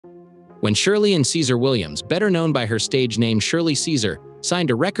when Shirley Ann Caesar Williams, better known by her stage name Shirley Caesar,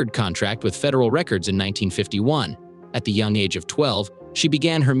 signed a record contract with Federal Records in 1951. At the young age of 12, she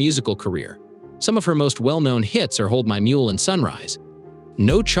began her musical career. Some of her most well-known hits are Hold My Mule and Sunrise.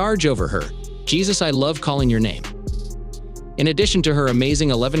 No Charge Over Her, Jesus I Love Calling Your Name. In addition to her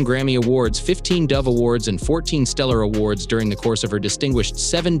amazing 11 Grammy Awards, 15 Dove Awards, and 14 Stellar Awards during the course of her distinguished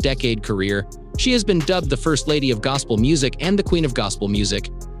 7-decade career, she has been dubbed the First Lady of Gospel Music and the Queen of Gospel Music,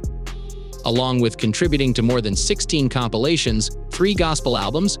 along with contributing to more than 16 compilations, 3 gospel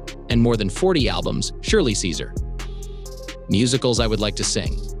albums, and more than 40 albums. Shirley Caesar. Musicals I would like to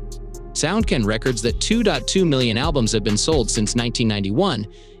sing. SoundCan records that 2.2 million albums have been sold since 1991,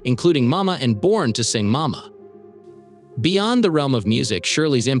 including Mama and Born to Sing Mama. Beyond the realm of music,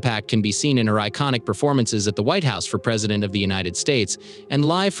 Shirley's impact can be seen in her iconic performances at the White House for President of the United States and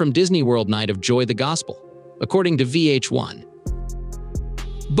live from Disney World Night of Joy the Gospel, according to VH1.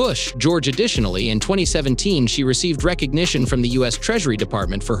 Bush, George. Additionally, in 2017, she received recognition from the U.S. Treasury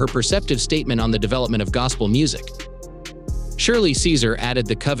Department for her perceptive statement on the development of gospel music. Shirley Caesar added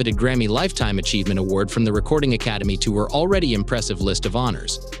the coveted Grammy Lifetime Achievement Award from the Recording Academy to her already impressive list of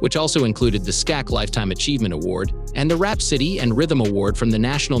honors, which also included the SCAC Lifetime Achievement Award and the Rhapsody and Rhythm Award from the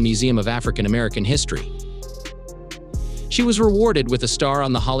National Museum of African American History. She was rewarded with a star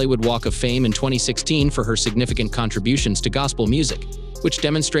on the Hollywood Walk of Fame in 2016 for her significant contributions to gospel music, which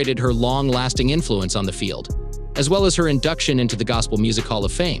demonstrated her long-lasting influence on the field, as well as her induction into the Gospel Music Hall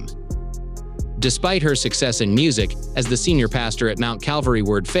of Fame. Despite her success in music, as the senior pastor at Mount Calvary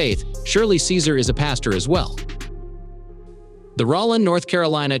Word Faith, Shirley Caesar is a pastor as well. The Rollin, North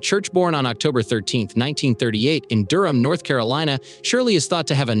Carolina church. Born on October 13, 1938 in Durham, North Carolina, Shirley is thought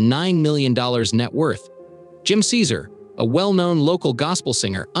to have a $9 million net worth. Jim Caesar, a well-known local gospel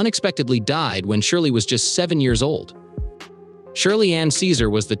singer, unexpectedly died when Shirley was just 7 years old. Shirley Ann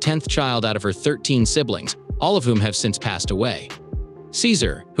Caesar was the 10th child out of her 13 siblings, all of whom have since passed away.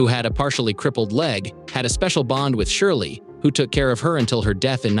 Caesar, who had a partially crippled leg, had a special bond with Shirley, who took care of her until her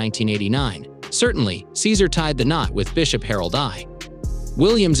death in 1989. Certainly, Caesar tied the knot with Bishop Harold I.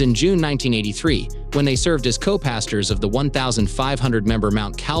 Williams in June 1983, when they served as co-pastors of the 1,500-member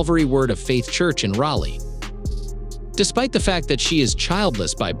Mount Calvary Word of Faith Church in Raleigh. Despite the fact that she is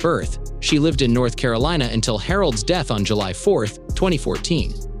childless by birth, she lived in North Carolina until Harold's death on July 4,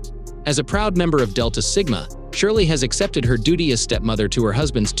 2014. As a proud member of Delta Sigma, Shirley has accepted her duty as stepmother to her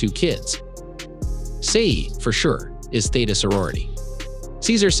husband's 2 kids. Psi, for sure, is Theta sorority.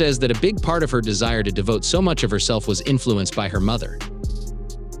 Caesar says that a big part of her desire to devote so much of herself was influenced by her mother.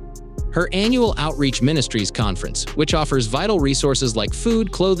 Her annual Outreach Ministries Conference, which offers vital resources like food,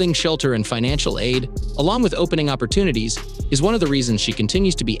 clothing, shelter, and financial aid, along with opening opportunities, is one of the reasons she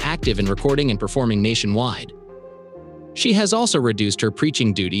continues to be active in recording and performing nationwide. She has also reduced her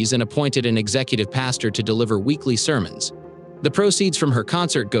preaching duties and appointed an executive pastor to deliver weekly sermons. The proceeds from her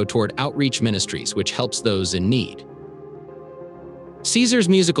concert go toward Outreach Ministries, which helps those in need. Caesar's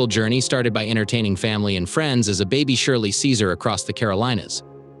musical journey started by entertaining family and friends as a baby Shirley Caesar across the Carolinas.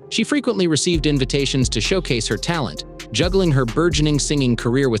 She frequently received invitations to showcase her talent, juggling her burgeoning singing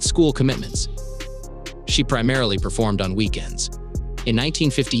career with school commitments. She primarily performed on weekends. In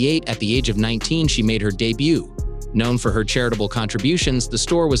 1958, at the age of 19, she made her debut. Known for her charitable contributions, the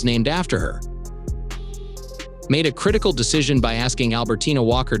store was named after her. Made a critical decision by asking Albertina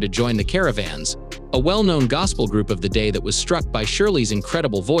Walker to join the Caravans, a well-known gospel group of the day that was struck by Shirley's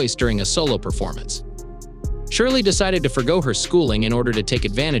incredible voice during a solo performance. Shirley decided to forgo her schooling in order to take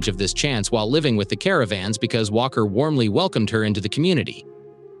advantage of this chance while living with the Caravans because Walker warmly welcomed her into the community.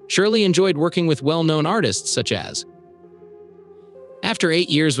 Shirley enjoyed working with well-known artists such as. After 8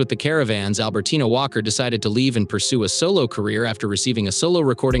 years with the Caravans, Albertina Walker decided to leave and pursue a solo career after receiving a solo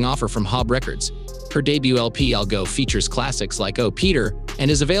recording offer from Hob Records. Her debut LP, I'll Go, features classics like Oh Peter and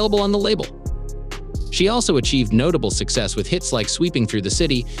is available on the label. She also achieved notable success with hits like Sweeping Through the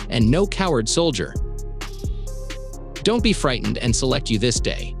City and No Coward Soldier. Don't Be Frightened and Select You This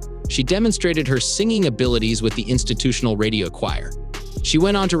Day. She demonstrated her singing abilities with the Institutional Radio Choir. She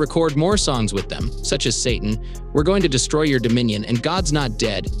went on to record more songs with them, such as Satan, We're Going to Destroy Your Dominion, and God's Not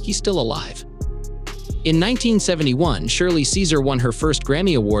Dead, He's Still Alive. In 1971, Shirley Caesar won her first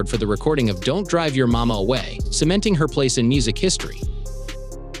Grammy Award for the recording of Don't Drive Your Mama Away, cementing her place in music history.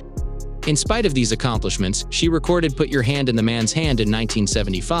 In spite of these accomplishments, she recorded Put Your Hand in the Man's Hand in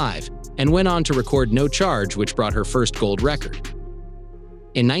 1975, and went on to record No Charge, which brought her first gold record.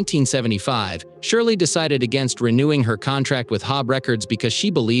 In 1975, Shirley decided against renewing her contract with Hob Records because she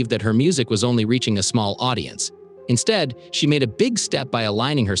believed that her music was only reaching a small audience. Instead, she made a big step by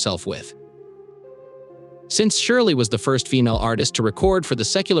aligning herself with Since Shirley was the first female artist to record for the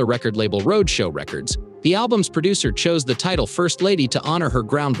secular record label Roadshow Records, the album's producer chose the title First Lady to honor her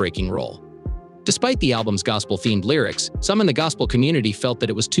groundbreaking role. Despite the album's gospel-themed lyrics, some in the gospel community felt that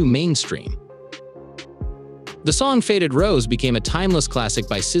it was too mainstream. The song Faded Rose became a timeless classic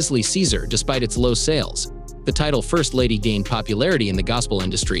by Shirley Caesar despite its low sales. The title First Lady gained popularity in the gospel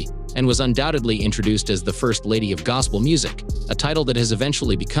industry and was undoubtedly introduced as the First Lady of gospel music, a title that has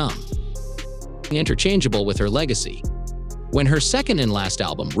eventually become interchangeable with her legacy. When her second and last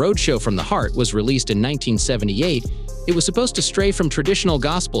album, Roadshow from the Heart, was released in 1978, it was supposed to stray from traditional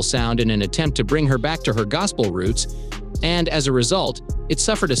gospel sound in an attempt to bring her back to her gospel roots, and as a result, it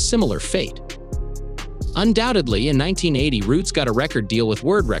suffered a similar fate. Undoubtedly, in 1980, Roots got a record deal with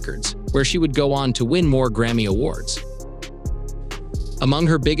Word Records, where she would go on to win more Grammy Awards. Among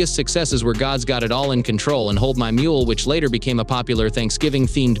her biggest successes were God's Got It All in Control and Hold My Mule, which later became a popular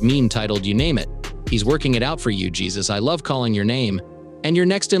Thanksgiving-themed meme titled You Name It, He's Working It Out for You, Jesus, I Love Calling Your Name, and You're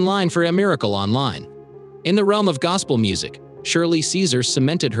Next in Line for a Miracle Online. In the realm of gospel music, Shirley Caesar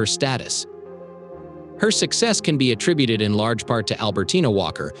cemented her status. Her success can be attributed in large part to Albertina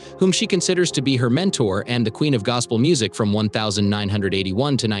Walker, whom she considers to be her mentor and the queen of gospel music from 1981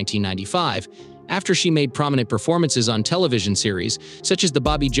 to 1995, after she made prominent performances on television series such as The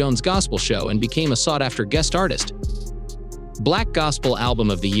Bobby Jones Gospel Show and became a sought-after guest artist. Black Gospel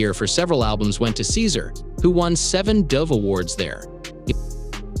Album of the Year for several albums went to Caesar, who won 7 Dove Awards there.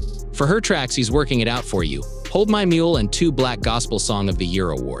 For her tracks He's Working It Out for You, Hold My Mule, and 2 Black Gospel Song of the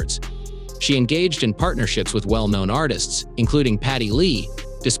Year awards. She engaged in partnerships with well-known artists, including Patti Lee,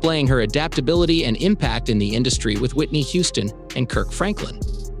 displaying her adaptability and impact in the industry with Whitney Houston and Kirk Franklin.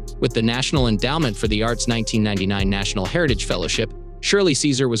 With the National Endowment for the Arts 1999 National Heritage Fellowship, Shirley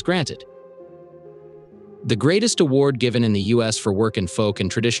Caesar was granted. The greatest award given in the U.S. for work in folk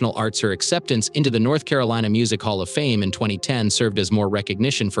and traditional arts, her acceptance into the North Carolina Music Hall of Fame in 2010 served as more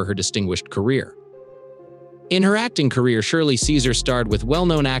recognition for her distinguished career. In her acting career, Shirley Caesar starred with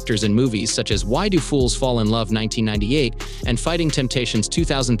well-known actors in movies such as Why Do Fools Fall in Love 1998 and Fighting Temptations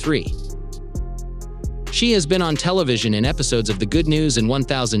 2003. She has been on television in episodes of The Good News in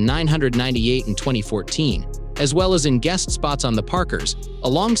 1998 and 2014, as well as in guest spots on The Parkers,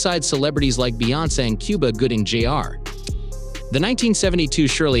 alongside celebrities like Beyoncé and Cuba Gooding Jr. The 1972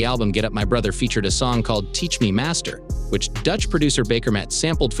 Shirley album Get Up My Brother featured a song called Teach Me Master, which Dutch producer Baker Matt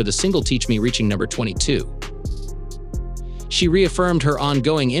sampled for the single Teach Me, reaching number 22. She reaffirmed her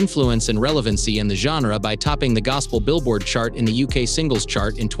ongoing influence and relevancy in the genre by topping the Gospel Billboard chart in the UK Singles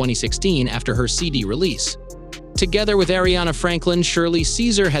Chart in 2016 after her CD release. Together with Ariana Franklin, Shirley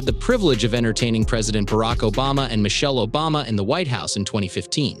Caesar had the privilege of entertaining President Barack Obama and Michelle Obama in the White House in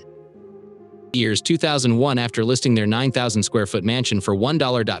 2015. Years 2001, after listing their 9,000-square-foot mansion for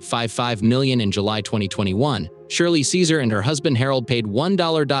 $1.55 million in July 2021, Shirley Caesar and her husband Harold paid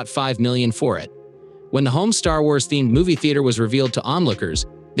 $1.5 million for it. When the home Star Wars-themed movie theater was revealed to onlookers,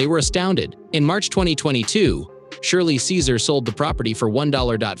 they were astounded. In March 2022, Shirley Caesar sold the property for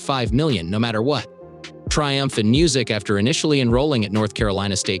 $1.5 million, no matter what. Triumph in music. After initially enrolling at North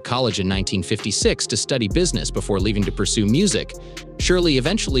Carolina State College in 1956 to study business before leaving to pursue music, Shirley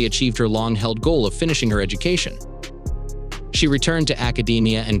eventually achieved her long-held goal of finishing her education. She returned to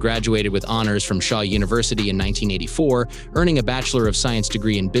academia and graduated with honors from Shaw University in 1984, earning a Bachelor of Science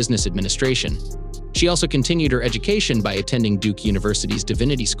degree in Business Administration. She also continued her education by attending Duke University's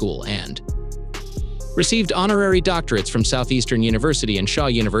Divinity School and received honorary doctorates from Southeastern University and Shaw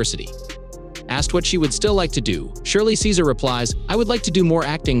University. Asked what she would still like to do, Shirley Caesar replies, "I would like to do more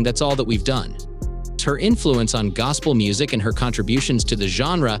acting, that's all that we've done." Her influence on gospel music and her contributions to the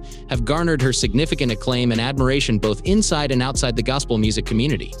genre have garnered her significant acclaim and admiration both inside and outside the gospel music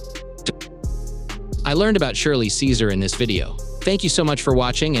community. I learned about Shirley Caesar in this video. Thank you so much for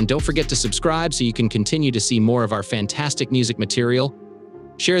watching, and don't forget to subscribe so you can continue to see more of our fantastic music material.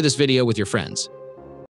 Share this video with your friends.